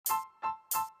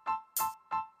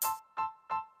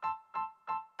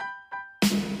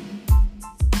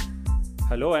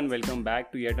Hello and welcome back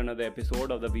to yet another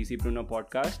episode of the VCpreneur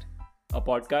podcast, a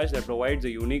podcast that provides a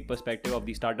unique perspective of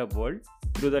the startup world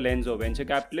through the lens of venture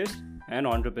capitalists and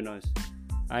entrepreneurs.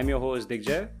 I'm your host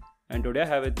Digjay, and today I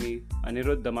have with me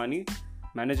Anirudh Damani,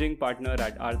 managing partner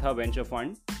at Artha Venture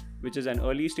Fund, which is an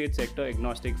early stage sector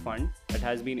agnostic fund that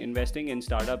has been investing in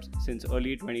startups since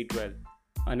early 2012.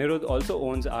 Anirudh also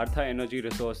owns Artha Energy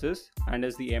Resources and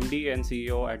is the MD and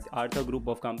CEO at Artha Group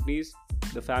of Companies,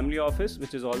 the family office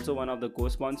which is also one of the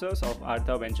co-sponsors of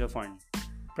Artha Venture Fund.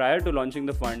 Prior to launching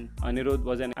the fund, Anirudh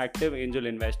was an active angel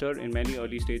investor in many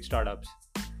early stage startups.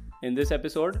 In this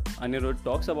episode, Anirudh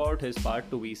talks about his path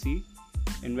to VC,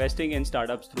 investing in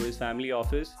startups through his family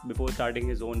office before starting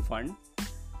his own fund,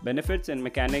 benefits and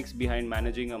mechanics behind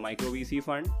managing a micro VC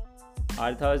fund,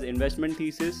 Artha's investment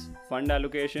thesis, fund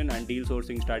allocation and deal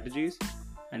sourcing strategies,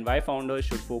 and why founders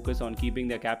should focus on keeping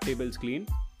their cap tables clean,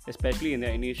 especially in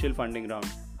their initial funding round.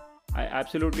 I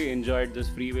absolutely enjoyed this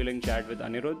freewheeling chat with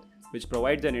Anirudh, which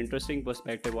provides an interesting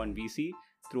perspective on VC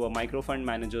through a microfund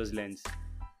manager's lens.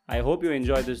 I hope you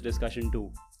enjoy this discussion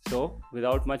too. So,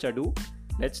 without much ado,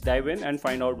 let's dive in and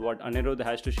find out what Anirudh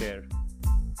has to share.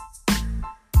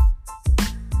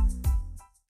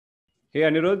 Hey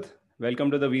Anirudh, welcome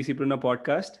to the VCpreneur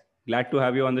podcast. Glad to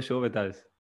have you on the show with us.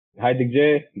 Hi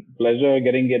Digjay, pleasure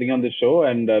getting on the show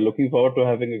and looking forward to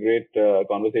having a great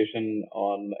conversation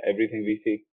on everything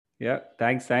VC. Yeah,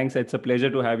 thanks. It's a pleasure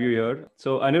to have you here.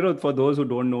 So Anirudh, for those who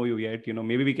don't know you yet,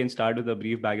 maybe we can start with a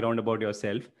brief background about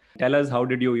yourself. Tell us, how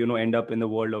did you, end up in the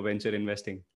world of venture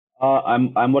investing?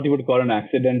 I'm what you would call an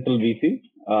accidental VC.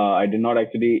 I did not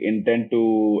actually intend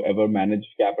to ever manage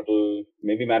capital,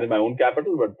 maybe manage my own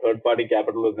capital, but third-party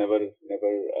capital was never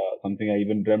something I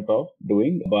even dreamt of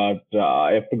doing. But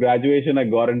after graduation, I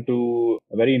got into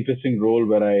a very interesting role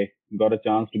where I got a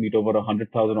chance to meet over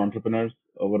 100,000 entrepreneurs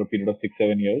over a period of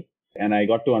 6-7 years. And I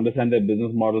got to understand their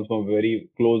business models from a very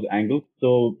close angle.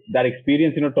 So that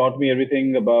experience, taught me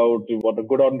everything about what a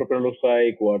good entrepreneur looks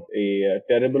like, what a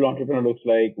terrible entrepreneur looks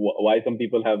like, why some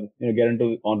people have, get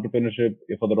into entrepreneurship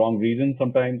for the wrong reasons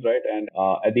sometimes, right? And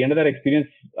at the end of that experience,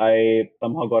 I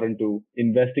somehow got into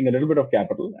investing a little bit of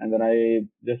capital. And then I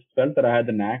just felt that I had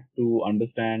the knack to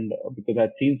understand, because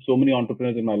I'd seen so many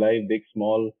entrepreneurs in my life, big,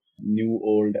 small, new,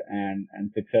 old, and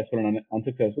successful and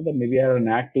unsuccessful, that maybe I had a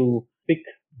knack to pick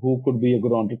who could be a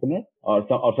good entrepreneur, or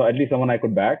so at least someone I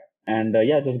could back. And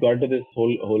just got into this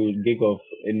whole gig of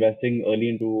investing early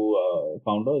into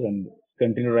founders and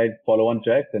continue to write follow-on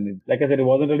checks. And like I said, it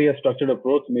wasn't really a structured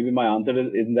approach. Maybe my answer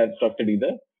isn't that structured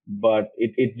either, but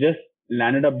it just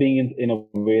landed up being in a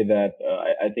way that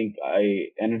I think I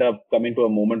ended up coming to a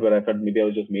moment where I felt maybe I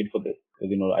was just made for this.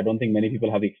 Because, I don't think many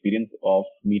people have the experience of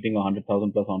meeting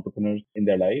 100,000 plus entrepreneurs in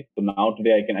their life. So now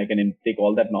today I can take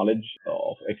all that knowledge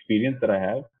of experience that I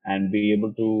have and be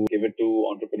able to give it to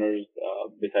entrepreneurs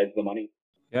besides the money.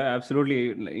 Yeah,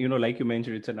 absolutely. Like you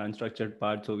mentioned, it's an unstructured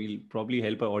part. So we'll probably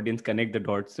help our audience connect the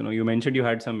dots. You mentioned you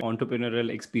had some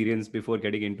entrepreneurial experience before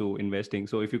getting into investing.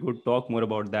 So if you could talk more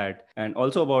about that, and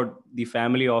also about the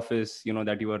family office,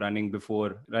 that you were running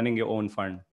before running your own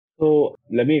fund. So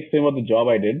let me explain what the job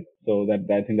I did. So that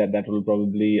I think that will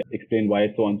probably explain why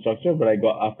it's so unstructured. But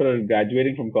after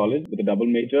graduating from college with a double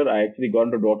major, I actually got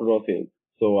into door-to-door sales.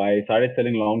 So I started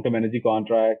selling long-term energy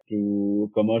contracts to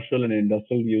commercial and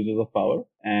industrial users of power.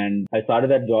 And I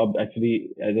started that job actually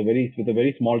with a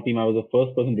very small team. I was the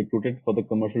first person recruited for the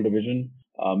commercial division.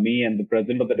 Me and the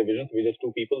president of the division. So we were just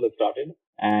two people that started.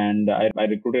 And I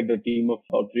recruited a team of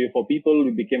about 3 or 4 people.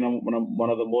 We became one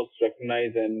of the most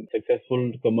recognized and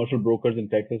successful commercial brokers in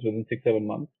Texas within 6-7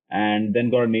 months. And then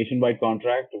got a nationwide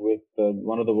contract with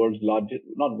one of the world's largest,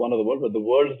 not one of the world, but the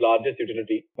world's largest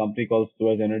utility company called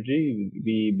Suez Energy.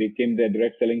 We became their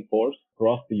direct selling force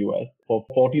across the US for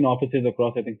 14 offices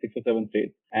across, I think, 6 or 7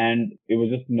 states. And it was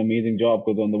just an amazing job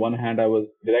because on the one hand, I was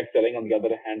direct selling. On the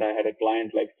other hand, I had a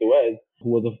client like Suez,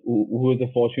 who is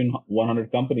a Fortune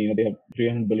 100 company. They have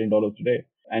 $300 billion today.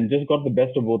 And just got the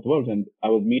best of both worlds. And I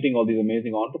was meeting all these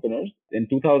amazing entrepreneurs. In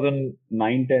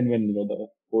 2009-10, when the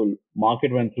whole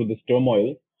market went through this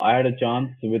turmoil, I had a chance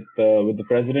with the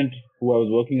president who I was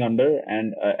working under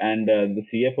and the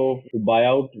CFO to buy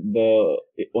out the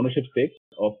ownership stakes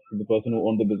of the person who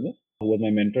owned the business, who was my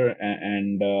mentor,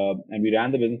 and we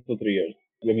ran the business for 3 years.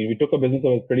 I mean, we took a business that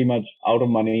was pretty much out of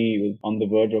money. It was on the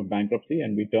verge of bankruptcy,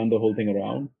 and we turned the whole thing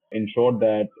around, ensured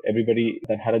that everybody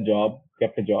that had a job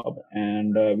kept a job,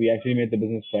 and we actually made the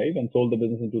business thrive and sold the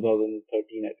business in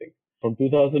 2013, I think. From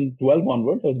 2012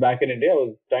 onwards, I was back in India. I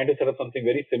was trying to set up something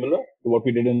very similar to what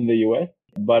we did in the US.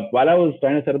 But while I was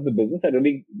trying to set up the business, I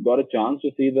really got a chance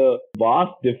to see the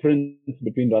vast difference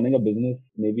between running a business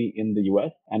maybe in the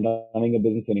US and running a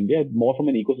business in India, more from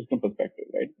an ecosystem perspective,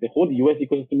 right? The whole US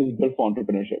ecosystem is built for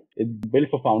entrepreneurship. It's built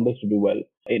for founders to do well.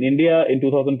 In India in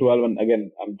 2012, and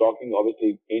again, I'm talking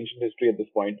obviously ancient history at this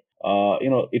point,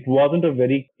 it wasn't a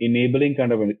very enabling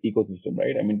kind of an ecosystem,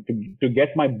 right? I mean, to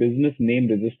get my business name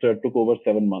registered took over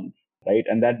 7 months, right?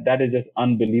 And that is just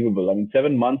unbelievable. I mean,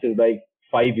 7 months is like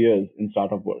 5 years in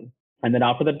startup world. And then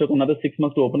after that, it took another 6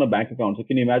 months to open a bank account. So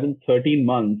can you imagine 13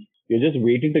 months? You're just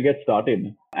waiting to get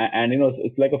started. And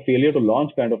it's like a failure to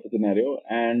launch kind of a scenario.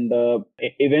 And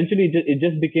eventually it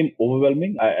just became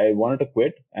overwhelming. I wanted to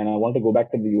quit and I wanted to go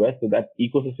back to the US. So that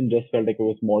ecosystem just felt like it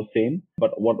was more sane.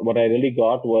 But what I really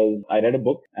got was I read a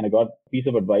book and I got a piece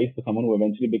of advice for someone who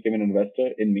eventually became an investor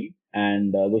in me.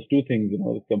 And those two things,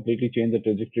 completely changed the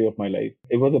trajectory of my life.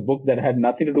 It was a book that had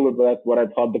nothing to do with what I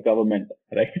thought the cover meant,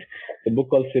 right? The book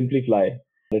called Simply Fly,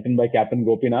 written by Captain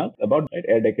Gopinath about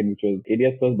Air Deccan, which was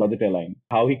India's first budget airline.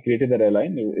 How he created that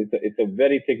airline, it's a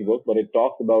very thick book, but it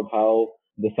talks about how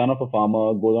the son of a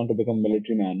farmer goes on to become a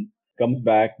military man, comes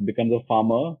back, becomes a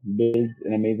farmer, builds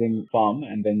an amazing farm,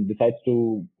 and then decides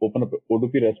to open up an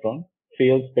ODP restaurant,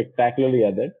 fails spectacularly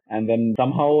at it, and then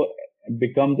somehow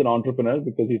becomes an entrepreneur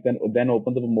because he then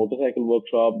opens up a motorcycle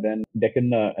workshop, then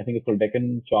Deccan, I think it's called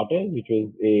Deccan Charter, which was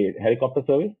a helicopter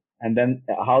service. And then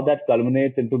how that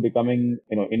culminates into becoming,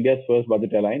 India's first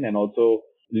budget airline and also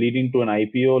leading to an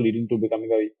IPO, leading to becoming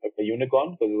a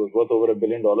unicorn because it was worth over $1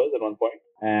 billion at one point.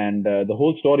 And the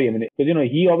whole story, I mean,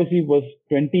 because, he obviously was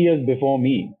 20 years before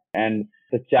me and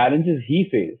the challenges he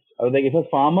faced. I was like, if a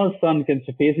farmer's son can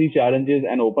face these challenges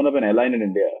and open up an airline in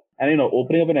India, and,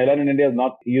 opening up an airline in India is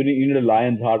not, you need a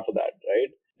lion's heart for that, right?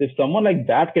 If someone like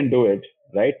that can do it,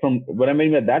 right? From what I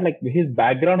mean by that, like his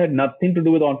background had nothing to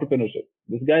do with entrepreneurship.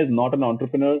 This guy is not an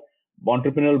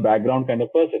entrepreneurial background kind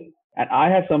of person. And I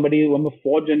have somebody who I'm a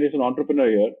fourth generation entrepreneur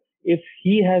here. If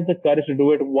he has the courage to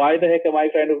do it, why the heck am I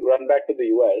trying to run back to the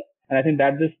US? And I think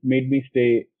that just made me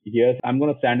stay here. I'm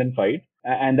going to stand and fight.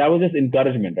 And that was just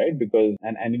encouragement, right? Because,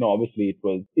 and obviously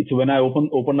it's when I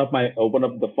opened up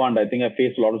the fund, I think I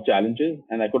faced a lot of challenges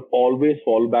and I could always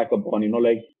fall back upon,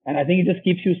 and I think it just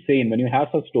keeps you sane when you have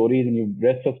such stories and you've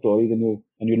read such stories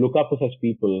and you look up to such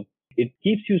people. It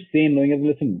keeps you sane knowing that,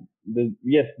 listen,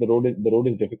 yes, the road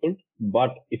is difficult,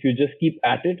 but if you just keep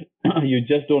at it, you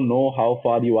just don't know how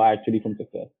far you are actually from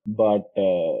success. But,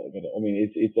 I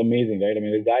mean, it's amazing, right? I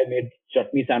mean, the guy made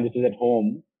chutney sandwiches at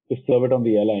home to serve it on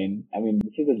the airline. I mean,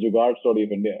 this is the jugaad story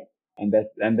of India. And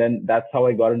then that's how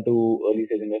I got into early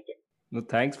stage investing. No,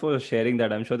 thanks for sharing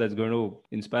that. I'm sure that's going to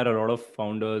inspire a lot of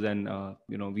founders and,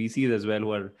 VCs as well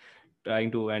who are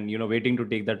trying to and waiting to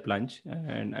take that plunge,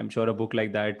 and I'm sure a book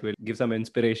like that will give some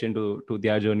inspiration to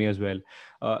their journey as well.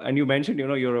 And you mentioned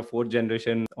you're a fourth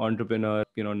generation entrepreneur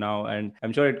now, and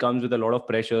I'm sure it comes with a lot of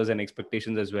pressures and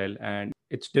expectations as well, and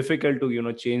it's difficult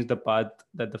to change the path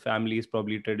that the family is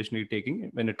probably traditionally taking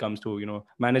when it comes to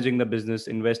managing the business,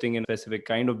 investing in specific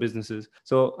kind of businesses.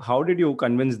 So how did you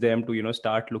convince them to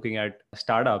start looking at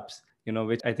startups,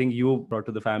 which I think you brought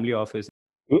to the family office?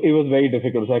 It was very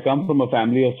difficult. So I come from a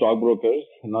family of stockbrokers,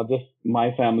 not just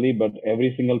my family, but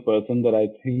every single person that I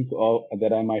think of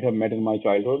that I might have met in my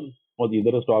childhood was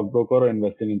either a stockbroker or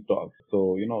investing in stocks.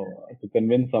 So, to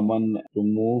convince someone to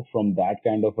move from that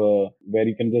kind of where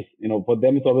you can just, for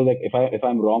them, it's always like, if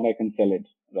I'm wrong, I can sell it,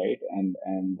 right?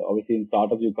 And obviously in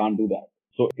startups, you can't do that.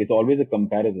 So it's always a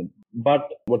comparison. But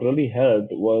what really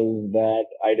helped was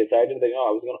that I decided that,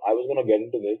 I was going to get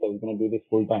into this. I was going to do this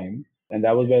full time. And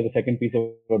that was where the second piece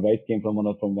of advice came from my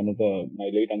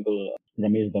late uncle,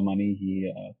 Anirudh Damani.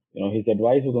 His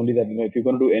advice was only that, if you're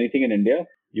going to do anything in India,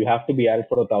 you have to be at it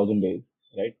for 1,000 days,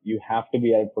 right? You have to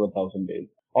be at it for 1,000 days.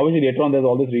 Obviously, later on, there's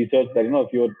all this research that,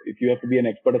 if you have to be an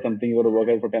expert at something, you got to work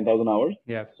at it for 10,000 hours.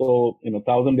 Yeah. So, 1,000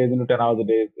 days into 10 hours a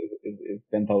day is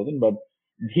 10,000. But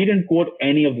he didn't quote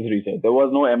any of this research. There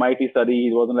was no MIT study.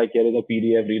 He wasn't like, here is a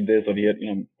PDF, read this, or here,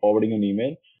 forwarding an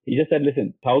email. He just said,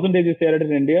 listen, 1,000 days you stay at it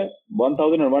in India,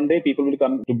 1,001 day people will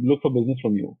come to look for business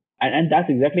from you. And that's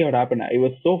exactly what happened. It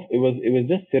was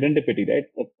just serendipity, right?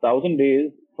 1,000 days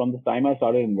from the time I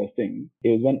started investing, it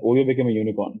was when Oyo became a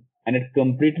unicorn. And it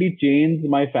completely changed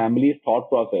my family's thought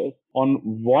process on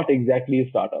what exactly is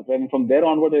startup. And from there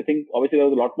onwards, I think obviously there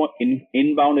was a lot more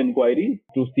inbound inquiries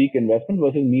to seek investment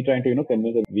versus me trying to,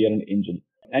 convince that we are an angel.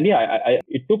 And yeah,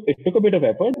 it took a bit of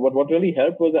effort. What really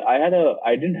helped was that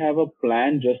I didn't have a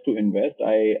plan just to invest.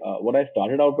 What I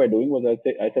started out by doing was I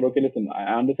said, okay, listen,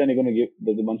 I understand you're going to give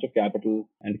there's a bunch of capital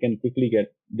and it can quickly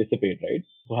get dissipate, right?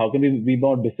 So how can we be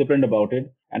more disciplined about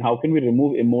it, and how can we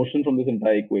remove emotion from this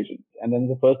entire equation? And then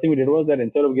the first thing we did was that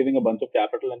instead of giving a bunch of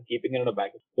capital and keeping it in a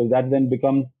bank, so that then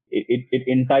becomes it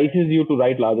entices you to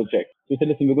write larger checks. So we said,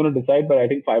 listen, we're going to decide by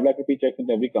writing 5 lakh rupee checks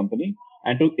into every company,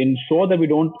 and to ensure that we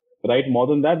don't write more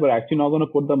than that, we're actually not going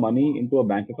to put the money into a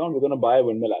bank account. We're going to buy a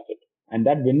windmill asset. And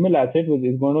that windmill asset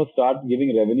is going to start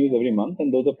giving revenues every month.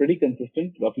 And those are pretty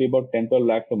consistent, roughly about 10, 12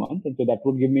 lakhs a month. And so that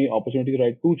would give me opportunity to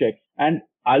write 2 checks. And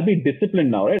I'll be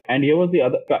disciplined now, right? And here was the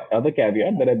other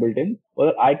caveat that I built in,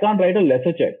 was that I can't write a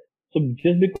lesser check. So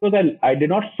just because I did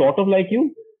not sort of like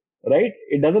you, right?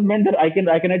 It doesn't mean that I can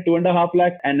write 2.5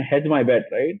 lakhs and hedge my bet,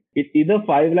 right? It's either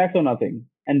 5 lakhs or nothing.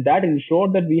 And that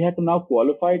ensured that we had to now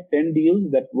qualify 10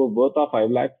 deals that were worth our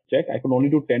 5 lakh check. I could only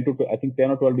do 10 to, I think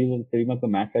 10 or 12 deals was pretty much the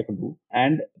max I could do.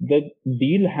 And the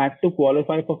deal had to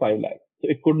qualify for 5 lakhs. So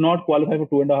it could not qualify for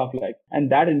 2.5 lakhs.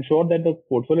 And that ensured that the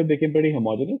portfolio became pretty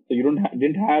homogeneous. So you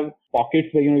didn't have pockets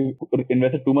where, you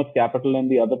invested too much capital and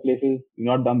the other places you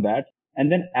not done that. And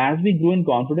then as we grew in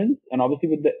confidence, and obviously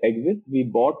with the exits, we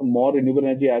bought more renewable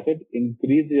energy assets,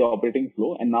 increased the operating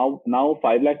flow. And now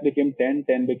 5 lakhs became 10,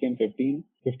 10 became 15,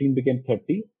 15 became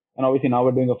 30. And obviously now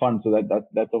we're doing a fund. So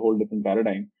that's a whole different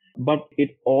paradigm. But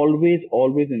it always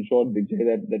ensured, Vijay,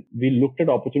 that we looked at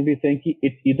opportunities saying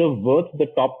it's either worth the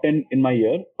top 10 in my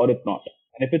year or it's not.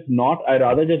 And if it's not, I'd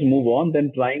rather just move on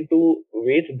than trying to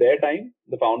waste their time,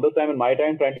 the founder's time and my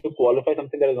time, trying to qualify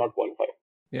something that is not qualified.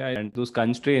 Yeah, and those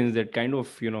constraints that kind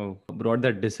of, brought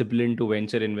that discipline to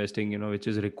venture investing, which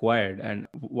is required. And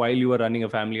while you were running a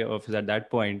family office at that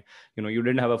point, you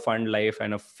didn't have a fund life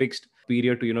and a fixed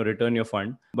period to, return your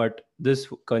fund. But this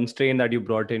constraint that you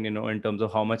brought in, in terms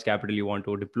of how much capital you want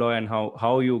to deploy and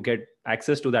how you get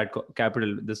access to that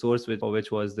capital, the source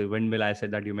which was the windmill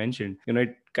asset that you mentioned,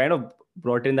 it kind of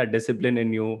brought in that discipline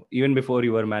in you even before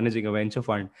you were managing a venture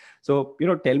fund. So,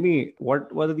 tell me,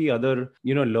 what were the other,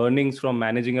 learnings from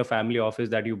managing a family office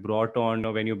that you brought on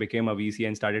when you became a VC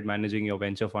and started managing your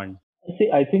venture fund? See,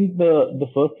 I think the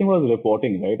first thing was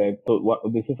reporting, right?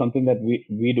 This is something that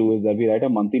we do, is that we write a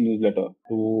monthly newsletter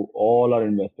to all our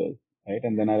investors, right?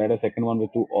 And then I write a second one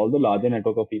to all the larger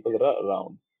network of people that are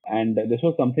around. And this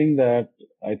was something that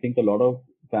I think a lot of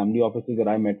family offices that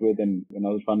I met with and when I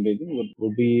was fundraising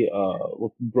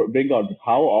would bring out,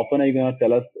 how often are you going to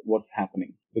tell us what's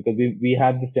happening? Because we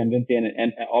have this tendency,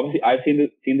 and obviously I've seen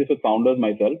this with founders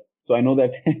myself, so I know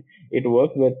that it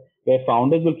works where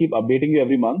founders will keep updating you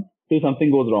every month till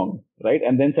something goes wrong, right?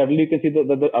 And then suddenly you can see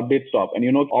the updates stop, and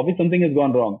obviously something has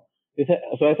gone wrong.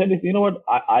 So I said, you know what?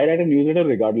 I write a newsletter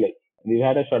regardless. We've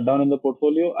had a shutdown in the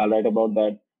portfolio. I'll write about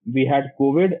that. We had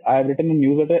COVID. I've written a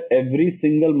newsletter every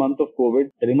single month of COVID,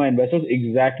 telling my investors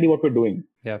exactly what we're doing.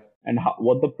 Yeah. And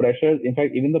what the pressures, in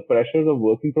fact, even the pressures of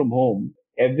working from home,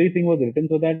 everything was written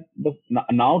so that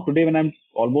now today when I'm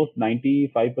almost 95%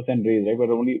 raised, right?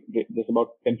 We're only just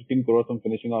about 10-15 crores from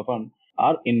finishing our fund.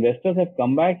 Our investors have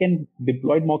come back and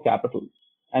deployed more capital.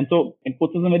 And so it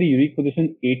puts us in a very unique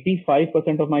position.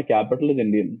 85% of my capital is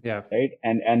Indian, yeah, right?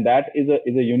 And that is a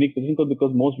unique position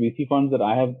because most VC funds that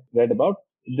I have read about,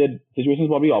 the situation is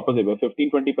probably opposite, where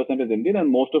 15-20% is Indian and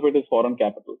most of it is foreign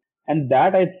capital. And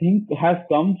that I think has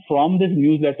come from this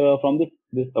newsletter, from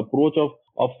this approach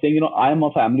of saying, I am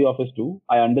a family office too.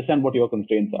 I understand what your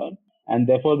constraints are, and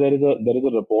therefore there is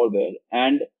a rapport there,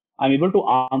 and I'm able to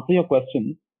answer your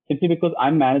questions simply because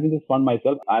I'm managing this fund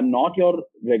myself. I'm not your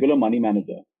regular money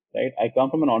manager, right? I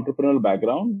come from an entrepreneurial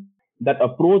background. That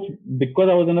approach, because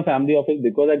I was in a family office,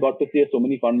 because I got to see so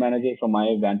many fund managers from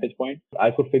my vantage point, I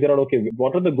could figure out, okay,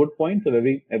 what are the good points of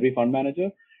every fund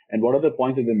manager and what are the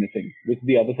points that they're missing, which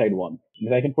the other side wants.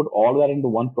 If I can put all that into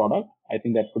one product, I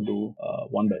think that could do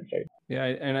wonders, right? Yeah,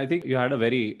 and I think you had a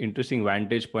very interesting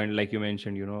vantage point, like you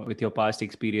mentioned, with your past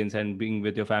experience and being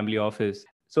with your family office.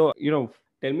 So,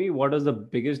 tell me, what is the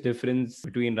biggest difference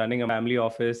between running a family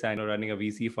office and running a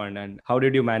VC fund, and how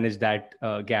did you manage that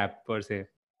gap per se?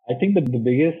 I think that the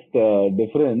biggest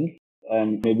difference,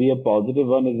 and maybe a positive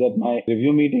one, is that my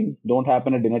review meetings don't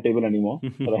happen at dinner table anymore,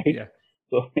 right? Yeah.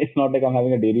 So it's not like I'm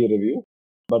having a daily review.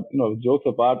 But jokes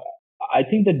apart, I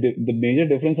think that the major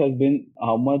difference has been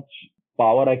how much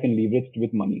power I can leverage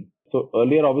with money. So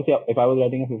earlier, obviously, if I was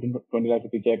writing a 15-20 lakh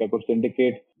rupee check, I could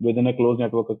syndicate within a closed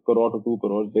network a crore to 2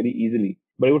 crores very easily.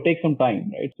 But it would take some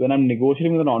time, right? So when I'm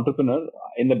negotiating with an entrepreneur,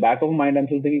 in the back of my mind, I'm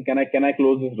still thinking, can I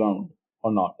close this round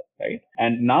or not, right?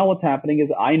 And now what's happening is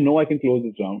I know I can close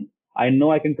this round. I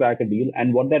know I can crack a deal.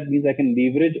 And what that means, I can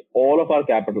leverage all of our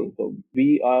capital. So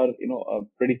we are, a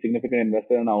pretty significant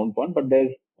investor in our own fund, but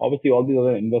there's obviously all these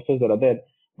other investors that are there.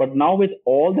 But now with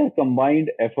all their combined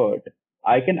effort,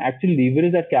 I can actually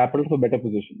leverage that capital for better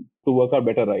position, to work out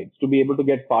better rights, to be able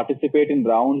to participate in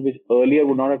rounds which earlier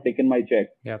would not have taken my check.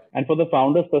 Yep. And for the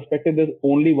founder's perspective, there's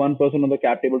only one person on the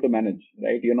cap table to manage,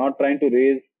 right? You're not trying to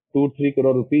raise 2-3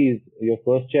 crore rupees, your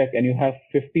first check, and you have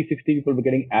 50, 60 people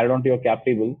getting added onto your cap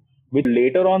table, which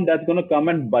later on that's going to come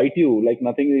and bite you like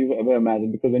nothing you've ever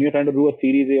imagined. Because when you're trying to do a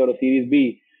Series A or a Series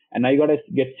B, and now you got to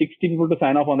get 60 people to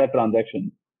sign off on that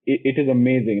transaction, it is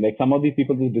amazing. Like some of these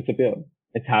people just disappear.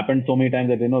 It's happened so many times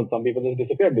that, some people just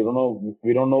disappeared. We don't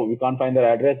know, we can't find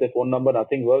their address, their phone number,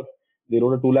 nothing works. They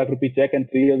wrote a 2 lakh rupee check and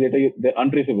 3 years later, they're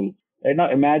untraceable. Right now,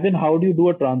 imagine how do you do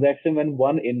a transaction when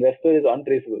one investor is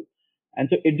untraceable? And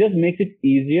so it just makes it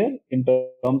easier in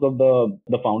terms of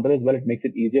the founder as well. It makes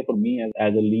it easier for me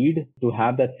as a lead to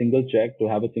have that single check, to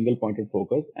have a single pointed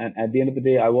focus. And at the end of the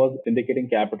day, I was syndicating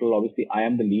capital. Obviously, I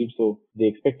am the lead. So the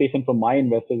expectation from my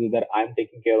investors is that I'm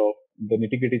taking care of the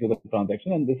nitty-gritties of the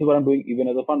transaction. And this is what I'm doing even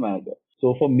as a fund manager.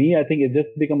 So for me, I think it's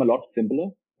just become a lot simpler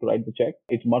to write the check.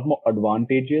 It's much more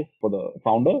advantageous for the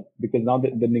founder because now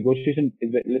the negotiation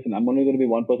is that, listen, I'm only going to be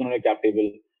one person on a cap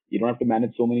table. You don't have to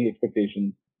manage so many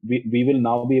expectations. We will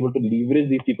now be able to leverage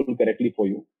these people correctly for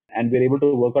you. And we're able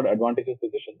to work out advantageous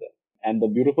positions there. And the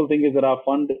beautiful thing is that our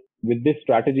fund with this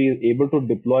strategy is able to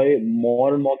deploy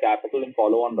more and more capital in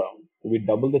follow-on rounds. So we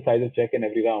double the size of check in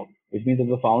every round, which means that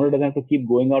the founder doesn't have to keep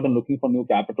going out and looking for new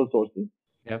capital sources.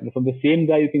 Yep. From the same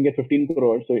guy, you can get 15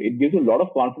 crores. So it gives you a lot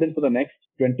of confidence for the next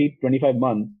 20, 25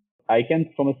 months. I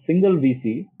can, from a single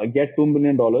VC, get $2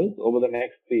 million over the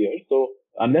next 3 years. So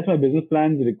unless my business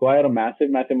plans require a massive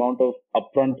amount of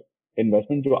upfront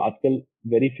investment,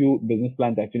 very few business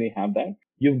plans actually have that.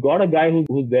 You've got a guy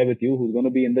who's there with you, who's going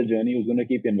to be in the journey, who's going to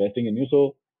keep investing in you.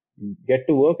 So get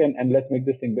to work and let's make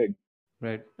this thing big.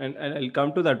 Right. And I'll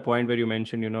come to that point where you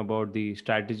mentioned, about the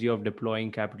strategy of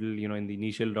deploying capital, in the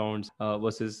initial rounds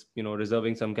versus,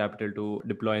 reserving some capital to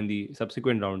deploy in the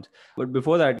subsequent rounds. But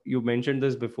before that, you mentioned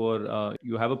this before,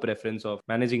 you have a preference of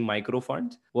managing micro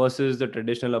funds versus the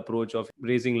traditional approach of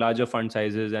raising larger fund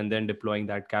sizes and then deploying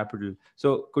that capital.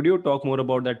 So could you talk more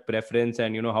about that preference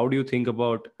and, how do you think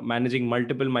about managing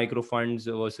multiple micro funds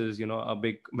versus, a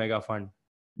big mega fund?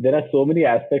 There are so many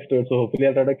aspects to it, so hopefully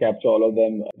I'll try to capture all of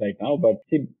them right now. But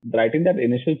see, writing that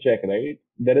initial check, right,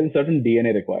 there is a certain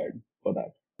DNA required for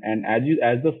that. And as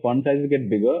the fund sizes get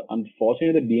bigger,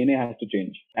 unfortunately the DNA has to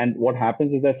change. And what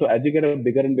happens is that, so as you get a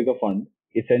bigger and bigger fund,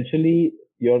 essentially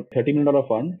your $30 million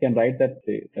fund can write that,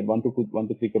 say, that 1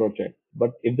 to 3 crore check.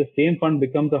 But if the same fund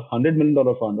becomes a $100 million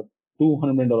fund, a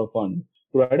 $200 million fund,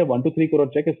 to write a 1 to 3 crore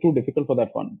check is too difficult for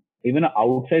that fund. Even an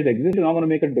outsized exit is not going to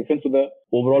make a difference to the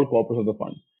overall corpus of the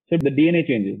fund. So the DNA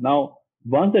changes. Now,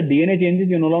 once the DNA changes,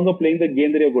 you're no longer playing the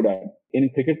game that you're good at. In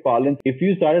cricket parlance, if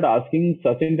you started asking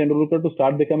Sachin Tendulkar to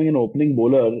start becoming an opening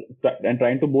bowler and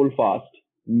trying to bowl fast,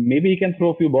 maybe he can throw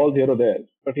a few balls here or there,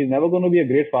 but he's never going to be a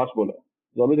great fast bowler.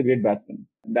 He's always a great batsman.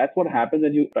 That's what happens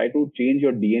when you try to change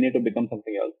your DNA to become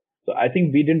something else. So I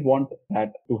think we didn't want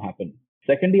that to happen.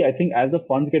 Secondly, I think as the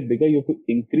funds get bigger, you have to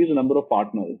increase the number of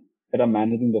partners that are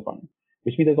managing the fund,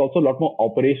 which means there's also a lot more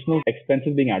operational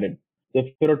expenses being added. So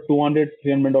if you're a $200,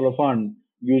 $300 million fund,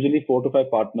 usually 4 to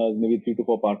 5 partners, maybe 3 to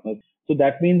 4 partners. So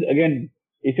that means, again,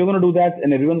 if you're going to do that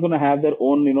and everyone's going to have their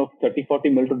own, 30, 40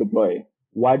 mil to deploy,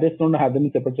 why just don't have them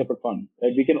in separate funds?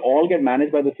 Right? We can all get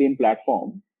managed by the same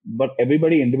platform, but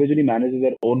everybody individually manages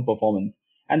their own performance.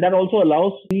 And that also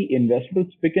allows the investor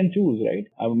to pick and choose, right?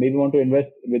 I maybe want to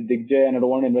invest with Digjay and I don't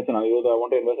want to invest in Anirudh. I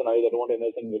want to invest in Anirudh. I don't want to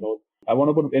invest in Vinod. I want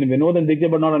to put in Vinod and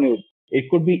Digjay, but not Anirudh. It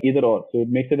could be either or. So it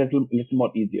makes it a little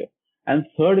more easier. And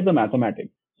third is the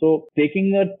mathematics. So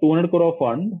taking a 200 crore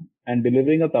fund and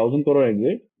delivering a 1,000 crore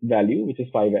exit value, which is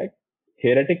 5x,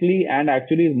 theoretically and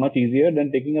actually is much easier than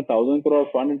taking a 1,000 crore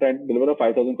fund and trying to deliver a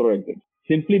 5,000 crore exit.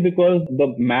 Simply because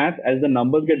the math, as the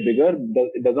numbers get bigger,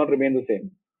 it does not remain the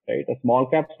same. Right? A small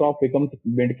cap stock becomes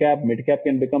mid cap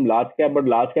can become large cap, but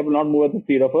large cap will not move at the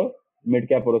speed of a mid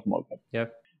cap or a small cap. Yeah.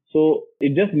 So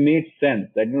it just made sense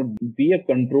that be a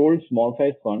controlled small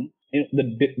size fund.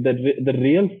 The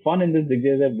real fun in this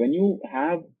is that when you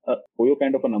have a OYO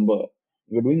kind of a number,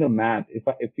 you're doing the math.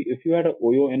 If you had a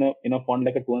OYO in a fund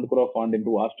like a 200 crore fund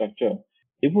into our structure,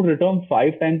 it would return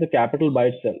 5 times the capital by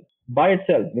itself.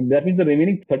 That means the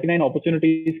remaining 39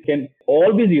 opportunities can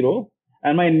all be zero,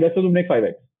 and my investors will make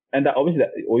 5x. And obviously,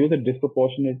 OYO is a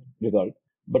disproportionate result.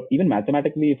 But even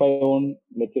mathematically, if I own,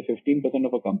 let's say, 15%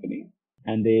 of a company,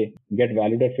 and they get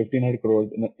valued at 1,500 crores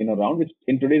in a round, which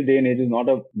in today's day and age is not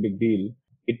a big deal.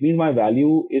 it means my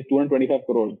value is 225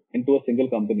 crores into a single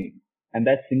company. And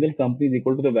that single company is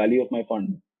equal to the value of my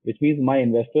fund, which means my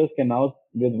investors can now,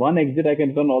 with one exit, I can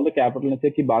return all the capital and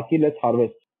say, Ki baki, let's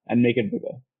harvest and make it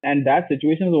bigger. And that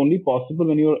situation is only possible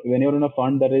when you're in a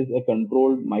fund that is a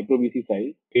controlled micro VC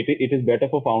size. It is better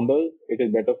for founders, it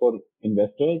is better for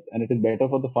investors, and it is better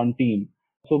for the fund team.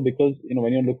 So because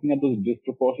when you're looking at those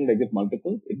disproportionate exit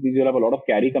multiples, it means you'll have a lot of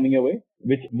carry coming your way,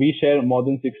 which we share more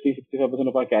than 65%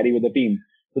 of our carry with the team.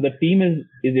 So the team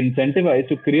is incentivized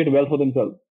to create wealth for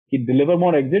themselves. Deliver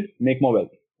more exits, make more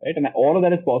wealth, right? And all of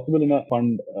that is possible in a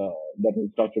fund that is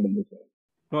structured in this way.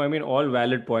 No, I mean, all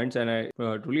valid points, and I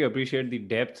truly appreciate the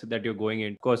depth that you're going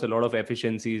in. Of course, a lot of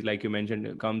efficiencies, like you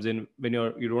mentioned, comes in when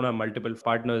you don't have multiple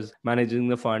partners managing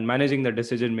the fund, managing the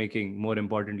decision making. More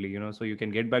importantly, so you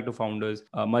can get back to founders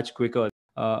much quicker.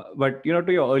 But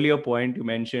to your earlier point, you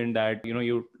mentioned that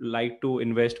you like to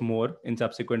invest more in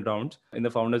subsequent rounds in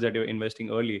the founders that you're investing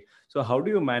early. So how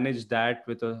do you manage that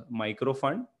with a micro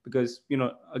fund? Because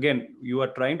again, you are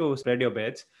trying to spread your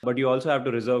bets, but you also have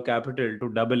to reserve capital to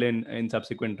double in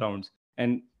subsequent rounds.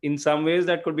 And in some ways,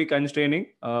 that could be constraining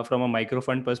from a micro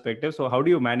fund perspective. So how do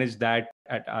you manage that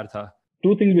at Artha?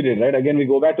 Two things we did, right? Again, we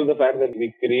go back to the fact that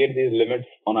we create these limits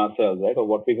on ourselves, right? Of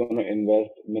what we're going to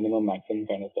invest, minimum, maximum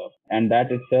kind of stuff. And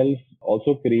that itself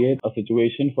also creates a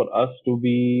situation for us to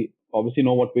be, obviously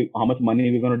know how much money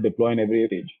we're going to deploy in every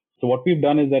stage. So what we've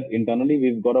done is that internally,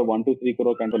 we've got a 1 to 3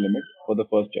 crore kind of limit for the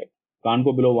first check. Can't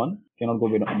go below 1, cannot go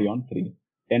beyond 3.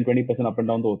 10-20% up and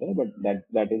down, but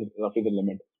that is roughly the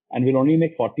limit. And we'll only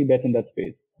make 40 bets in that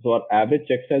space. So our average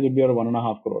check size would be around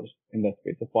 1.5 crores in that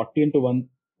space. So 40 into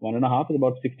 1.5 is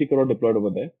about 60 crore deployed over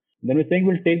there. Then we're saying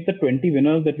we'll take the 20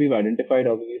 winners that we've identified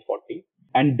out of these 40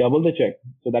 and double the check.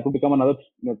 So that would become another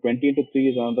 20 into 3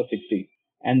 is another 60.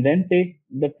 And then take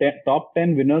the top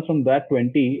 10 winners from that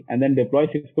 20 and then deploy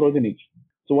 6 crores in each.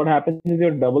 So what happens is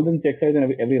you're double in check size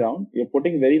in every round. You're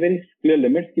putting very, very clear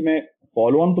limits कि मैं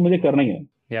follow on तो मुझे करना ही है.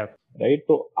 Yeah. Right.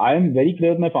 So I am very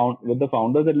clear with the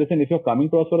founders that listen, if you're coming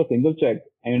to us for a single check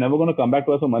and you're never going to come back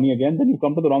to us for money again, then you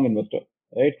come to the wrong investor.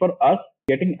 Right. For us,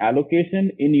 getting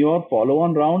allocation in your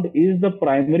follow-on round is the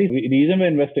primary reason we're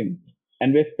investing.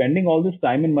 And we're spending all this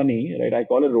time and money, right? I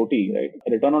call it ROTI, right?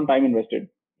 Return on time invested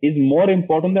is more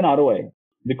important than ROI.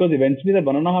 Because eventually the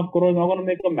 1.5 crore is not going to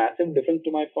make a massive difference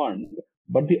to my fund.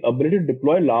 But the ability to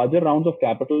deploy larger rounds of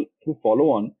capital through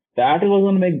follow-on, that is what's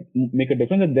going to make a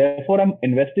difference. And therefore, I'm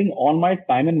investing all my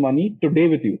time and money today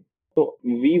with you. So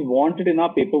we want it in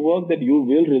our paperwork that you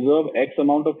will reserve X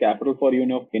amount of capital for you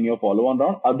in your follow-on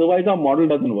round. Otherwise, our model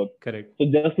doesn't work. Correct. So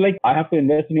just like I have to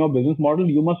invest in your business model,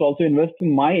 you must also invest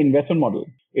in my investment model.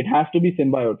 It has to be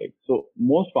symbiotic. So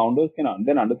most founders can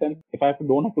then understand, if I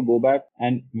don't have to go back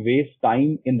and waste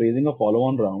time in raising a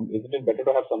follow-on round, isn't it better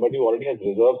to have somebody who already has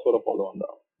reserves for a follow-on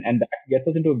round? And that gets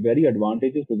us into very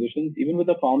advantageous positions. Even with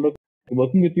a founder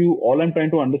working with you, all I'm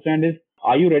trying to understand is,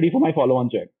 are you ready for my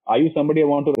follow-on check? Are you somebody I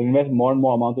want to invest more and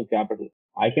more amounts of capital?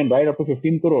 I can write up to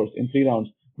 15 crores in 3 rounds,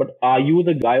 but are you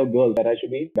the guy or girl that I should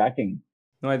be backing?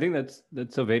 No, I think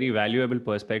that's a very valuable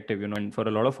perspective, and for a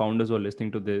lot of founders who are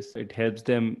listening to this, it helps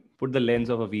them put the lens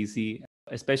of a VC,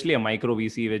 especially a micro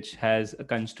VC, which has a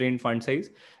constrained fund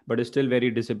size, but is still very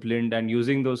disciplined and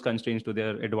using those constraints to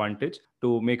their advantage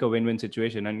to make a win-win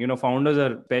situation. And, founders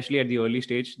are, especially at the early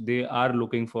stage, they are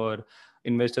looking for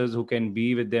investors who can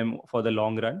be with them for the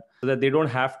long run so that they don't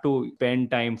have to spend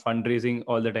time fundraising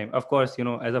all the time. Of course,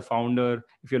 as a founder,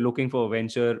 if you're looking for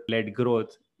venture-led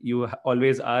growth, you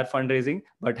always are fundraising,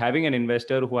 but having an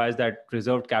investor who has that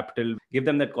reserved capital, give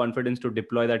them that confidence to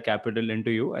deploy that capital into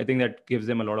you. I think that gives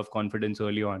them a lot of confidence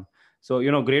early on.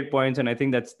 So, great points. And I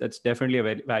think that's definitely a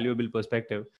very valuable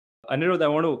perspective. Anirudh, I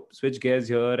want to switch gears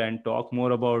here and talk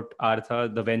more about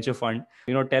Artha, the venture fund.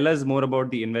 Tell us more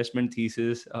about the investment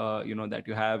thesis, that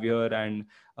you have here and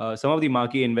some of the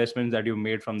marquee investments that you've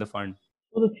made from the fund.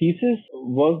 So the thesis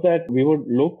was that we would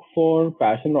look for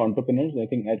passionate entrepreneurs. I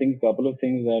think a couple of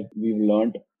things that we've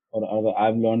learned or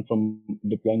I've learned from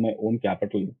deploying my own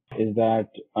capital is that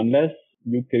unless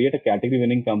you create a category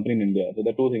winning company in India, so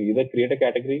there are two things, either create a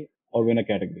category or win a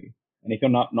category. And if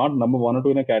you're not number 1 or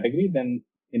 2 in a category, then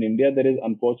in India, there is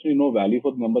unfortunately no value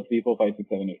for number 3, 4, 5, 6,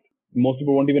 7, 8. Most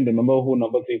people won't even remember who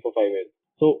number 3, 4, 5 is.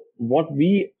 So what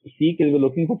we seek is we're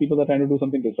looking for people that are trying to do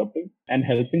something disruptive and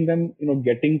helping them,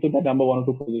 getting to that number 1 or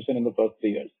 2 position in the first 3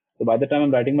 years. So by the time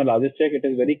I'm writing my largest check, it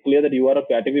is very clear that you are a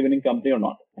category winning company or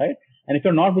not, right? And if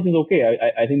you're not, which is okay,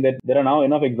 I think that there are now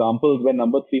enough examples where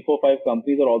number 3, 4, 5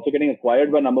 companies are also getting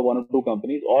acquired by number 1 or 2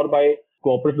 companies or by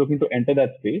corporates looking to enter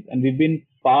that space. And we've been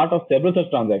part of several such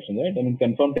transactions, right? I mean,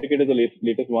 Confirm Ticket is the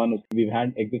latest one. We've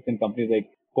had exits in companies like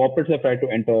corporates have tried to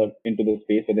enter into the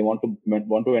space where they want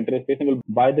to enter a space and will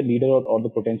buy the leader or the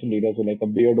potential leader, so like a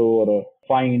Beardo or a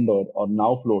Find or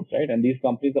Now Floats, right? And these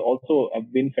companies also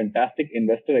have been fantastic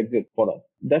investor exits for us.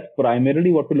 That's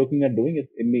primarily what we're looking at doing, is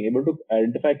in being able to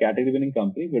identify category winning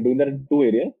companies. We're doing that in two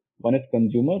areas. One is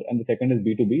consumer and the second is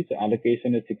B2B. So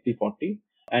allocation is 60-40.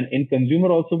 And in consumer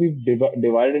also, we've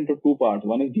divided into two parts.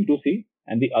 One is D2C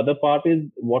and the other part is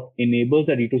what enables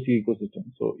the D2C ecosystem.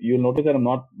 So you'll notice that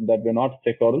we're not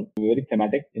sectoral. We're very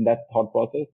thematic in that thought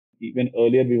process. Even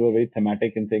earlier, we were very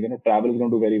thematic in saying, travel is going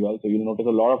to do very well. So you'll notice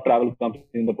a lot of travel companies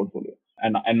in the portfolio.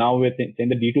 And now we're saying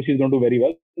that D2C is going to do very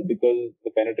well because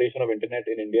the penetration of internet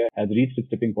in India has reached its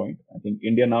tipping point. I think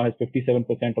India now has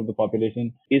 57% of the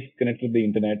population is connected to the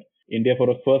internet. India, for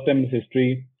the first time in its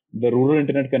history, the rural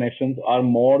internet connections are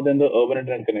more than the urban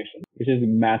internet connections, which is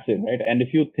massive, right? And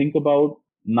if you think about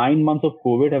 9 months of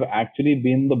COVID have actually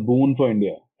been the boon for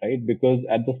India, right? Because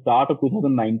at the start of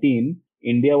 2019,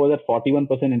 India was at 41%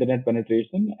 internet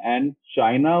penetration and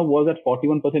China was at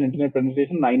 41% internet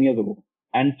penetration 9 years ago.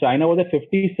 And China was at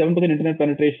 57% internet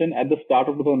penetration at the start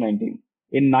of 2019.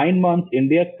 In 9 months,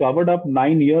 India covered up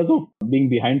 9 years of being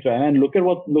behind China. And look at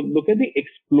the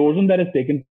explosion that has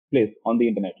taken place on the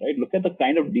internet, right? Look at the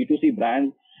kind of D2C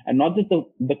brands and not just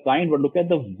the kind, but look at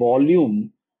the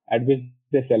volume at which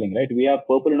they're selling, right? We have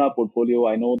Purple in our portfolio.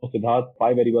 I know Siddharth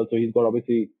Pai very well, so he's got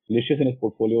obviously Licious in his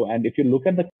portfolio. And if you look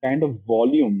at the kind of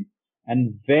volume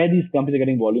and where these companies are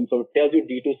getting volume, so it tells you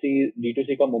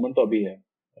D2C ka moment to abhi hai,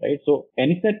 right? So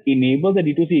anything that enables the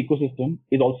D2C ecosystem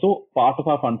is also part of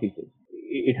our fund thesis.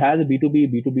 It has a B2B,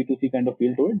 B2B2C kind of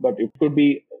feel to it, but it could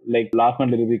be like last mile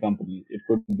delivery companies. It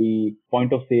could be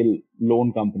point of sale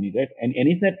loan companies, right? And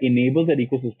anything that enables that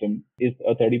ecosystem is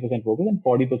a 30% focus and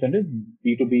 40% is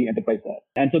B2B enterprise SaaS.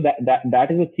 And so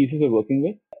that is the thesis we're working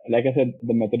with. Like I said,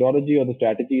 the methodology or the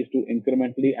strategy is to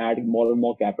incrementally add more and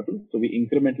more capital. So we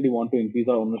incrementally want to increase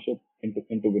our ownership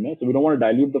into winners. So we don't want to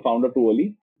dilute the founder too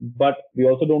early, but we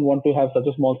also don't want to have such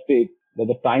a small stake that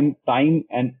the time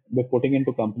and we're putting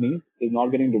into companies is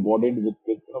not getting rewarded with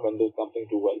when those companies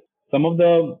do well. Some of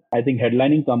the, I think,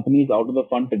 headlining companies out of the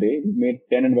fund today, we've made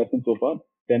 10 investments so far.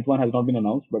 10th one has not been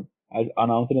announced, but I'll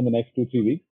announce it in the next 2-3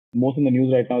 weeks. Most in the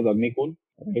news right now is Agnikul,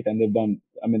 right? And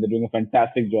they're doing a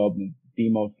fantastic job. The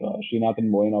team of Srinath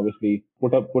and Moin obviously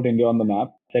put India on the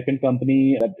map. Second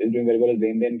company that is doing very well is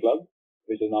Zain Club,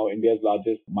 which is now India's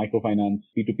largest microfinance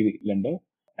P2P lender.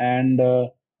 And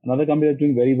another company that's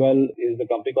doing very well is the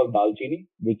company called Dalchini,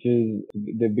 which is,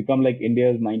 they've become like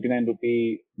India's 99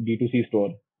 rupee D2C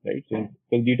store, right? So,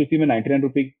 because D2C with 99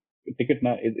 rupee ticket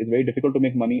it's very difficult to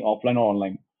make money offline or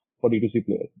online for D2C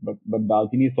players. But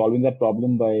Dalchini is solving that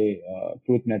problem by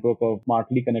through its network of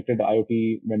smartly connected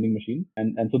IoT vending machines.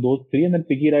 And so those three, and then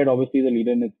Piggy Ride obviously is a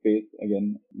leader in its space,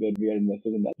 again, where we are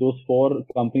investors in that. Those four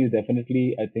companies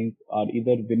definitely, I think, are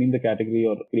either winning the category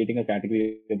or creating a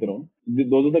category of their own.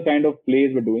 Those are the kind of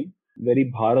plays we're doing.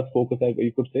 Very Bharat focused,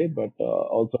 you could say, but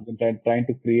also trying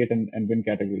to create and win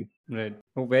categories. Right.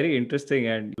 Oh, very interesting,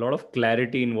 and a lot of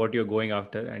clarity in what you're going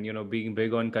after. And being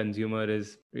big on consumer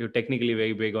is, you're technically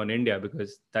very big on India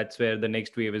because that's where the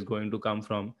next wave is going to come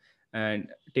from. And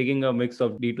taking a mix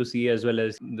of D2C as well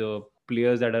as the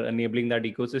players that are enabling that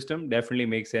ecosystem definitely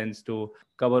makes sense to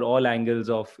cover all angles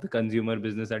of the consumer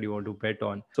business that you want to bet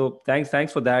on. So thanks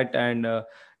for that. And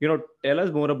tell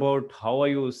us more about how are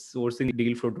you sourcing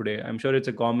deal flow today. I'm sure it's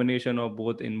a combination of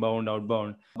both inbound,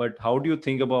 outbound, but how do you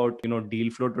think about deal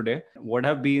flow today? What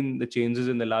have been the changes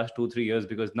in the last 2-3 years?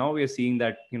 Because now we are seeing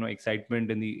that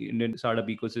excitement in the Indian startup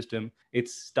ecosystem.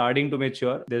 It's starting to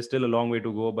mature. There's still a long way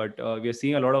to go, but we are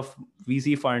seeing a lot of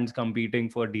VC funds competing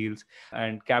for deals,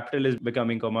 and capital is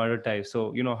becoming commoditized.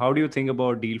 So how do you think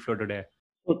about deal flow today?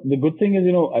 So the good thing is,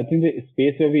 I think the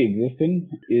space where we exist in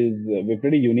is we're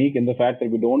pretty unique in the fact that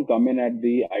we don't come in at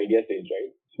the idea stage, right?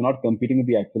 So we're not competing with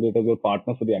the accelerators, we're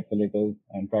partners for the accelerators.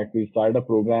 In fact, we started a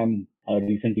program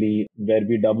recently where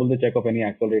we double the check of any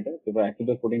accelerator. So if an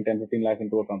accelerator is putting 10-15 lakhs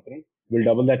into a company, we'll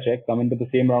double that check, come into the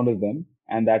same round as them.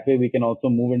 And that way we can also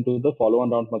move into the follow-on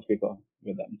round much quicker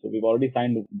with them. So we've already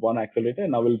signed one accelerator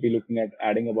and now we'll be looking at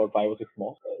adding about 5 or 6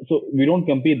 more. So we don't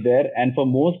compete there. And for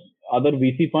most other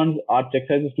VC funds, our check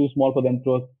size is too small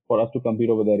for us to compete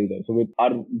over there either. So with our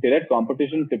direct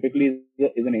competition typically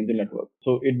is an angel network.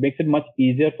 So it makes it much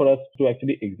easier for us to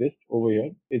actually exist over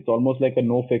here. It's almost like a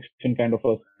no friction kind of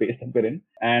a space that we're in.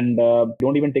 And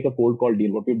don't even take a cold call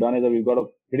deal. What we've done is that we've got a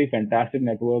pretty fantastic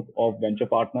network of venture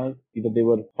partners. Either they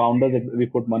were founders that we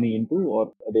put money into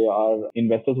or they are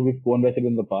investors who we've co-invested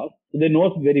in the past. So they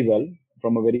know us very well.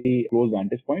 from a very close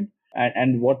vantage point.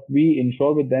 And what we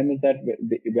ensure with them is that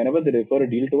whenever they refer a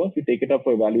deal to us, we take it up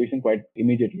for evaluation quite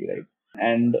immediately, right?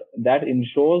 And that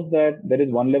ensures that there is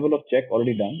one level of check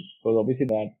already done. Because obviously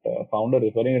that founder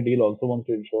referring a deal also wants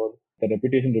to ensure the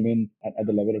reputation remains at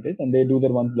the level it is, and they do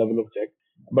their one level of check.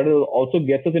 But it also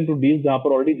gets us into deals jahan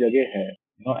par already jagah hai.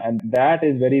 And that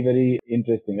is very, very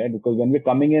interesting, right? Because when we're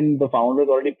coming in, the founders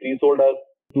already pre-sold us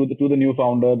to the new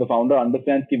founder. The founder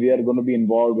understands that we are going to be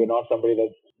involved. We're not somebody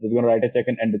that's going to write a check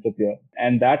and disappear.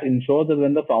 And that ensures that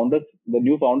when the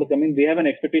new founders come in, they have an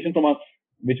expectation from us,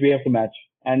 which we have to match.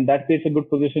 And that creates a good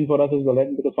position for us as well,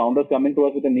 right? Because founders coming to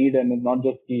us with a need, and it's not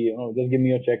just, just give me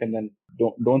your check and then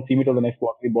don't see me till the next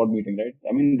quarterly board meeting, right?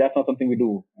 I mean, that's not something we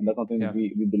do, and that's not something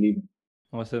we believe in.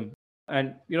 Awesome.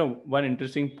 And, one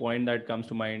interesting point that comes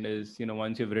to mind is,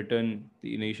 once you've written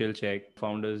the initial check,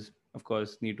 founders, of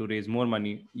course, need to raise more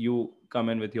money. You come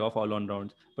in with your follow-on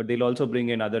rounds, but they'll also bring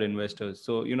in other investors.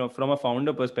 So, from a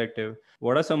founder perspective,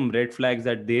 what are some red flags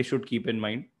that they should keep in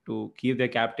mind to keep their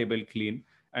cap table clean?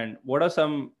 And what are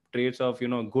some traits of,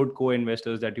 good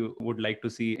co-investors that you would like to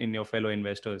see in your fellow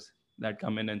investors that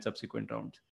come in subsequent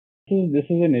rounds? This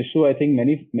is an issue. I think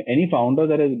any founder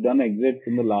that has done exits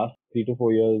in the last 3 to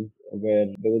 4 years where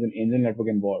there was an angel network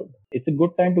involved, it's a good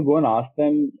time to go and ask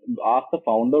the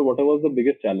founder what was the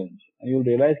biggest challenge. And you'll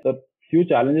realize that few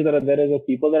challenges that are there is the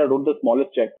people that are doing the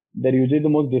smallest check. They're usually the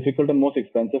most difficult and most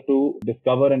expensive to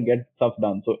discover and get stuff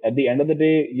done. So at the end of the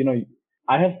day,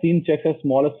 I have seen checks as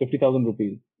small as 50,000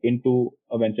 rupees into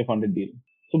a venture funded deal.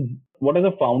 So what as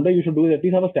a founder you should do is at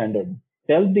least have a standard.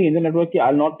 Tell the angel network,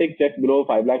 I'll not take checks below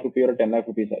 5 lakh rupee or a 10 lakh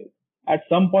rupee size. At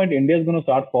some point, India is going to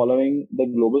start following the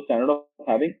global standard of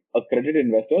having accredited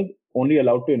investors only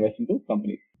allowed to invest into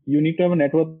companies. You need to have a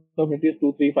net worth of at least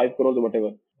 2, 3, 5 crores or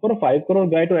whatever. For a 5 crore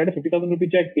guy to write a 50,000 rupee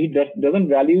check, he just doesn't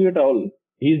value it at all.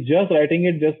 He's just writing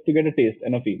it just to get a taste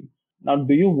and a feel. Now,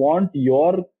 do you want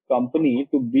your company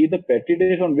to be the petri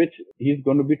dish on which he's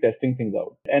going to be testing things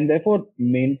out? And therefore,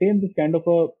 maintain this kind of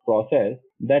a process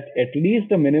that at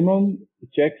least a minimum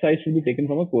check size should be taken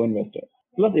from a co-investor.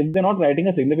 Plus, if they're not writing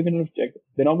a significant enough check,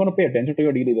 they're not going to pay attention to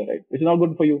your deal either, right? Which is not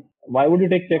good for you. Why would you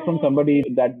take check from somebody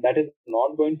that is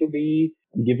not going to be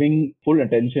giving full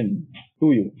attention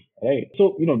to you, right?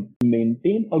 So,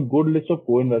 maintain a good list of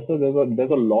co-investors.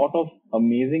 There's a lot of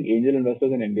amazing angel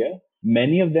investors in India.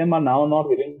 Many of them are now not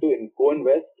willing to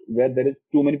co-invest where there is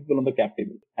too many people on the cap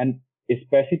table, and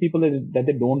especially people that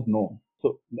they don't know.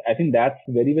 So I think that's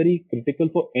very, very critical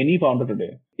for any founder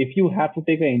today. If you have to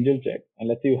take an angel check, and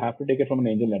let's say you have to take it from an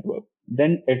angel network,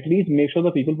 then at least make sure the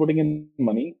people putting in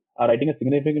money are writing a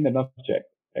significant enough check,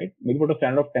 right? Maybe put a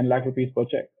standard of 10 lakh rupees per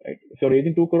check, right? If you're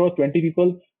raising 2 crores, 20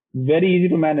 people, very easy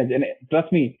to manage. And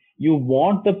trust me, you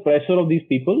want the pressure of these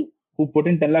people who put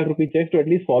in 10 lakh rupee checks to at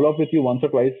least follow up with you once or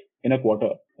twice in a quarter,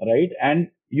 right? And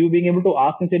you being able to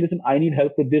ask and say, listen, I need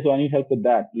help with this or I need help with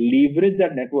that. Leverage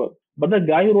that network. But the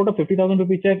guy who wrote a 50,000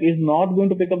 rupee check is not going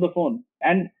to pick up the phone.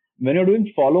 And when you're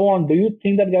doing follow-on, do you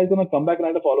think that guy is going to come back and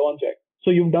write a follow-on check?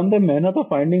 So you've done the mehnat of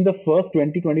finding the first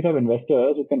 20, 25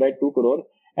 investors who can write 2 crore.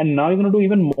 And now you're going to do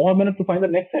even more mehnat to find the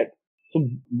next set. So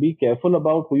be careful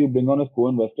about who you bring on as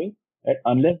co-investors. Right?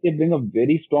 Unless they bring a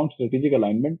very strong strategic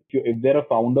alignment, if they're a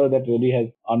founder that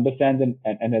really understands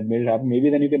and has made it happen, maybe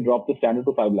then you can drop the standard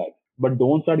to 5 lakhs. But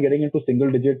don't start getting into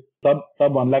single digit sub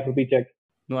 1 lakh rupee checks.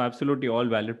 No, absolutely, all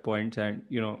valid points. And,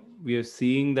 we are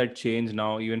seeing that change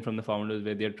now, even from the founders,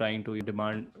 where they're trying to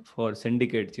demand for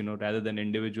syndicates, rather than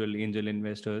individual angel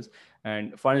investors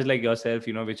and funds like yourself,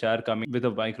 which are coming with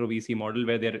a micro VC model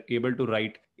where they're able to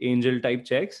write angel type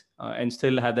checks and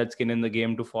still have that skin in the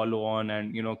game to follow on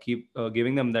and, keep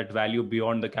giving them that value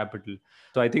beyond the capital.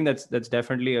 So I think that's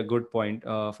definitely a good point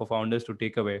for founders to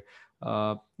take away.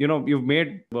 You've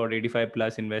made about 85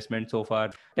 plus investments so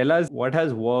far. Tell us what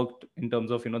has worked in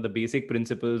terms of, the basic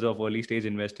principles of early stage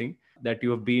investing that you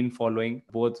have been following,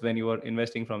 both when you were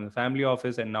investing from the family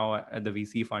office and now at the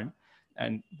VC fund.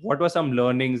 And what were some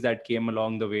learnings that came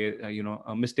along the way,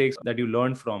 mistakes that you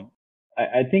learned from?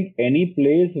 I think any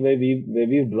place where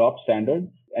we've dropped standards,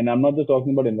 and I'm not just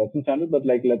talking about investment standards, but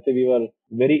like, let's say we were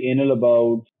very anal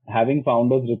about having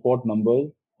founders report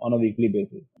numbers on a weekly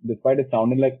basis. Despite it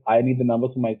sounding like I need the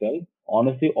numbers for myself,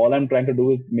 honestly, all I'm trying to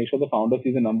do is make sure the founder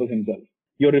sees the numbers himself.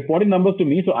 You're reporting numbers to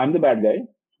me, so I'm the bad guy.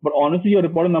 But honestly, you're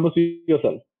reporting numbers to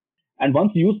yourself. And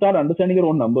once you start understanding your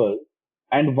own numbers,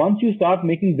 and once you start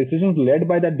making decisions led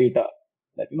by that data,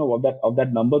 that of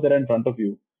that number that are in front of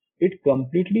you, it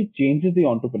completely changes the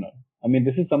entrepreneur. I mean,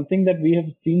 this is something that we have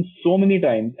seen so many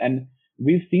times, and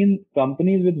we've seen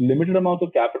companies with limited amounts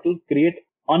of capital create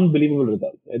unbelievable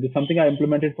results. It is something I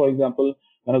implemented, for example,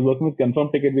 when I was working with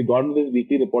Confirm Ticket, we got into this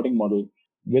weekly reporting model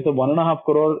with a 1.5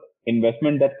 crore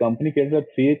investment. That company created a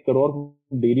 3 crore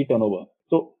daily turnover.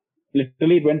 So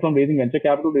literally it went from raising venture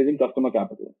capital to raising customer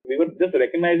capital. We were just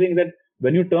recognizing that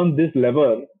when you turn this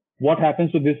lever, what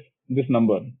happens to this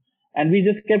number? And we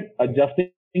just kept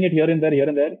adjusting it here and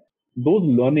there. Those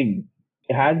learnings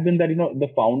has been that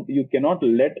you cannot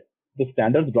let the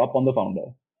standards drop on the founder,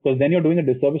 because then you're doing a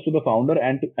disservice to the founder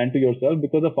and to yourself,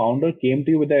 because the founder came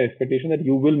to you with the expectation that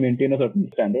you will maintain a certain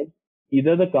standard.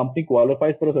 Either the company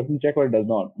qualifies for a certain check or it does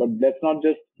not. But let's not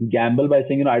just gamble by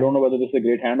saying, I don't know whether this is a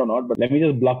great hand or not, but let me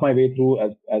just bluff my way through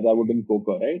as I would in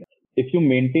poker, right? If you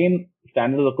maintain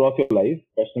standards across your life,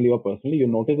 professionally or personally, you'll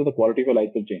notice that the quality of your life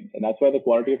will change. And that's why the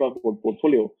quality of our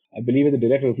portfolio, I believe, is a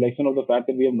direct reflection of the fact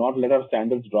that we have not let our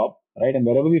standards drop, right? And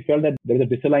wherever we felt that there was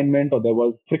a disalignment or there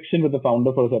was friction with the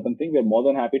founder for a certain thing, we're more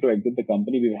than happy to exit the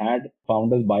company. We've had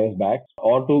founders buy us back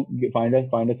or to find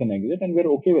us an exit, and we're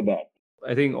okay with that.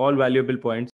 I think all valuable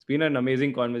points. It's been an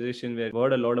amazing conversation. We've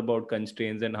heard a lot about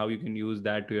constraints and how you can use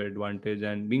that to your advantage,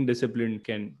 and being disciplined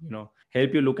can,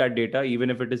 help you look at data, even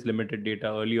if it is limited data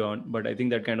early on. But I think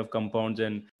that kind of compounds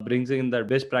and brings in the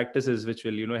best practices, which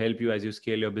will, help you as you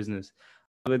scale your business.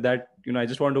 With that, I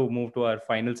just want to move to our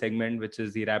final segment, which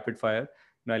is the rapid fire.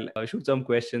 I'll shoot some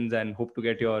questions and hope to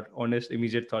get your honest,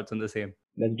 immediate thoughts on the same.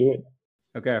 Let's do it.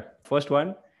 Okay. First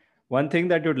one thing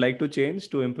that you'd like to change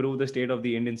to improve the state of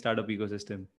the Indian startup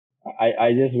ecosystem.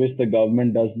 I just wish the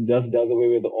government does away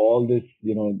with all this,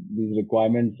 these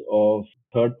requirements of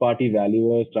third-party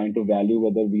valuers trying to value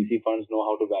whether VC funds know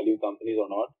how to value companies or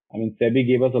not. I mean, SEBI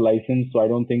gave us a license, so I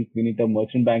don't think we need a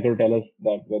merchant banker to tell us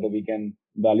that whether we can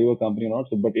value a company or not.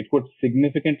 So, but it could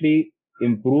significantly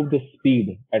improve the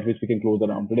speed at which we can close the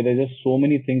round. Today, there's just so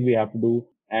many things we have to do.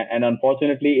 And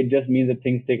unfortunately, it just means that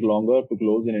things take longer to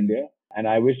close in India. And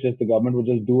I wish that the government would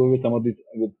just do away with some of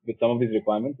these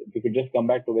requirements. If we could just come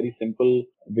back to a very simple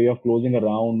way of closing a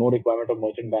round, no requirement of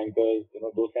merchant bankers,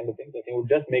 those kind of things, I think it would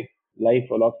just make life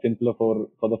a lot simpler for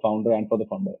the founder and for the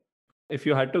funder. If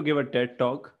you had to give a TED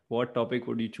talk, what topic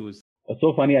would you choose?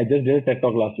 So funny, I just did a TED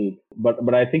talk last week.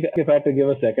 But I think if I had to give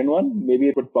a second one, maybe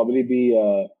it would probably be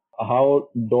how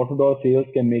door-to-door sales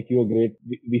can make you a great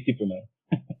VCpreneur.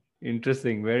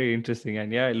 Interesting, very interesting.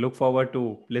 And yeah, I look forward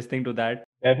to listening to that.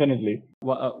 Definitely.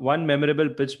 One memorable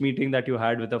pitch meeting that you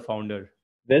had with a founder.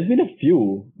 There's been a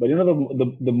few, but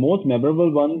the most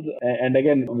memorable ones, and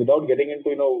again, without getting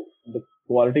into the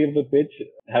quality of the pitch,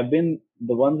 have been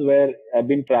the ones where I've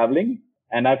been traveling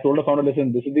and I've told a founder,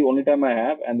 listen, this is the only time I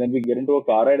have, and then we get into a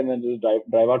car ride and then just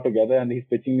drive out together, and he's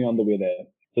pitching me on the way there.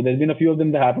 So there's been a few of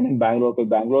them that happened in Bangalore,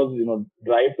 because Bangalore's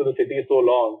drive to the city is so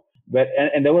long.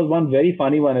 And there was one very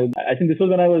funny one. I think this was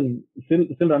when I was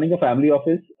still running a family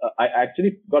office. I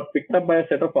actually got picked up by a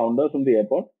set of founders from the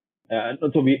airport.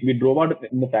 So we drove out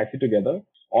in the taxi together.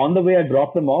 On the way, I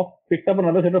dropped them off, picked up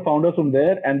another set of founders from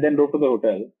there, and then drove to the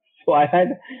hotel. So I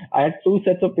had two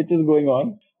sets of pitches going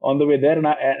on the way there, and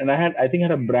I think I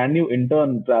had a brand new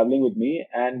intern traveling with me,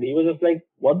 and he was just like,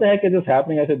 "What the heck is this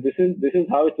happening?" I said, "This is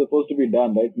how it's supposed to be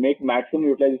done, right? Make maximum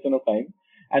utilization of time."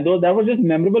 And that was just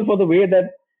memorable for the way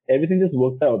that everything just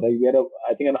worked out. Like we had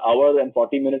I think an hour and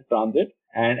 40-minute transit,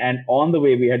 and on the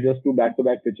way we had just two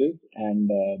back-to-back pitches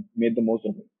and made the most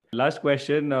of it. Last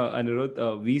question, Anirudh.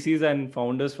 VCs and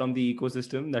founders from the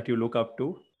ecosystem that you look up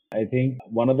to? I think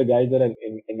one of the guys that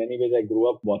in many ways I grew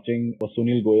up watching was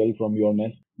Sunil Goyal from Your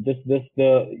Nest.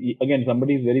 Again,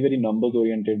 somebody is very, very numbers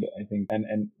oriented, I think,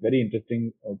 and very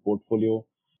interesting portfolio.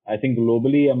 I think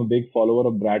globally, I'm a big follower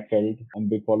of Brad Feld. I'm a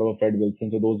big follower of Fred Wilson.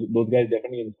 So those guys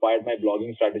definitely inspired my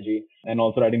blogging strategy, and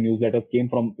also writing newsletters came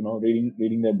from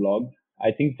reading their blogs.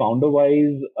 I think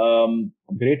founder-wise,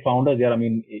 great founders. Yeah, I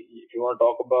mean, if you want to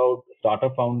talk about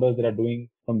startup founders that are doing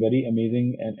some very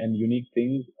amazing and unique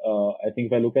things, I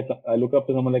think if I look up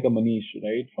to someone like a Manish,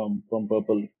 right, from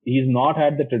Purple. He's not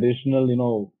had the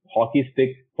traditional, hockey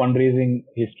stick fundraising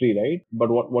history, right? But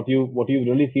what you've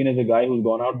really seen is a guy who's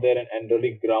gone out there and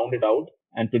really ground it out.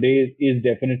 And today is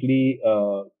definitely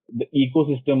the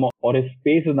ecosystem or his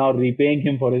space is now repaying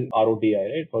him for his ROTI,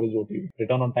 right? For his OT,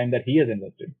 return on time that he has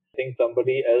invested. I think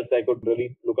somebody else I could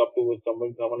really look up to was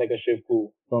someone like a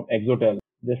Shivku from Exotel.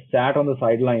 Just sat on the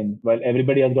sideline while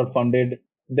everybody else got funded.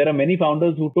 There are many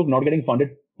founders who took not getting funded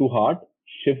too hard.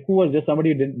 Shivku was just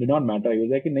somebody who did not matter. He was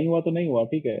like, nahi hua to nahi hua,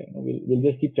 theek hai. We'll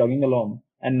just keep chugging along.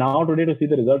 And now today to see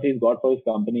the result he's got for his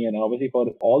company and obviously for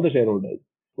all the shareholders.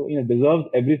 So, deserves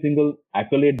every single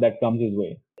accolade that comes his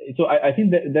way. So I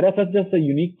think there are such just a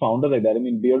unique founders like that. I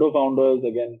mean, Beardo founders,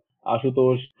 again,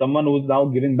 Ashutosh, someone who's now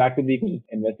giving back to the ecosystem,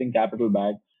 investing capital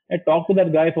back. I talked to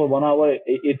that guy for 1 hour.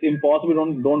 It's impossible.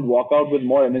 Don't walk out with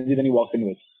more energy than you walked in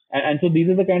with. And so these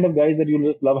are the kind of guys that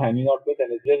you'll just love hanging out with.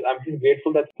 And I'm just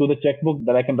grateful that through the checkbook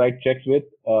that I can write checks with,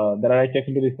 that I write checks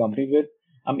into these companies with,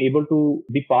 I'm able to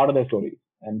be part of their story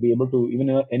and be able to, even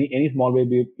in any small way,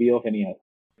 be of any help.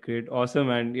 Great.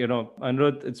 Awesome. And,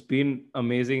 Anirudh, it's been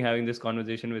amazing having this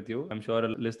conversation with you. I'm sure our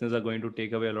listeners are going to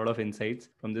take away a lot of insights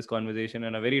from this conversation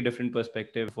and a very different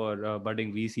perspective for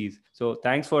budding VCs. So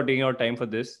thanks for taking out time for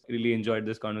this. Really enjoyed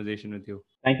this conversation with you.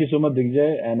 Thank you so much,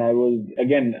 Digjay. And I was,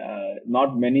 again,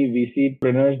 not many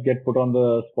VC-preneurs get put on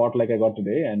the spot like I got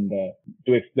today, and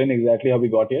to explain exactly how we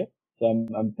got here. So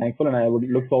I'm thankful, and I would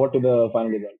look forward to the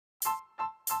final result.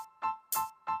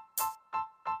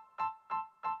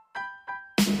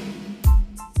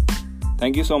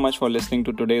 Thank you so much for listening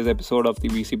to today's episode of the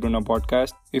VCpreneur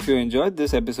podcast. If you enjoyed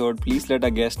this episode, please let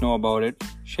our guests know about it,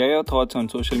 share your thoughts on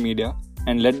social media,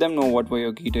 and let them know what were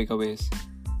your key takeaways.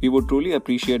 We would truly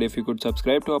appreciate if you could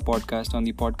subscribe to our podcast on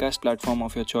the podcast platform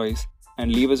of your choice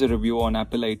and leave us a review on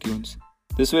Apple iTunes.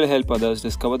 This will help others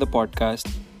discover the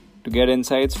podcast. To get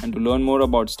insights and to learn more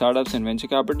about startups and venture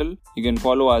capital, you can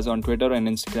follow us on Twitter and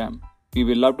Instagram. We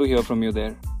will love to hear from you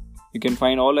there. You can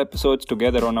find all episodes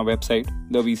together on our website,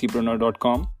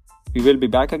 thevcpreneur.com. We will be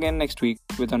back again next week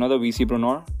with another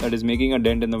VCpreneur that is making a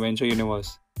dent in the venture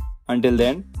universe. Until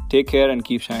then, take care and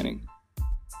keep shining.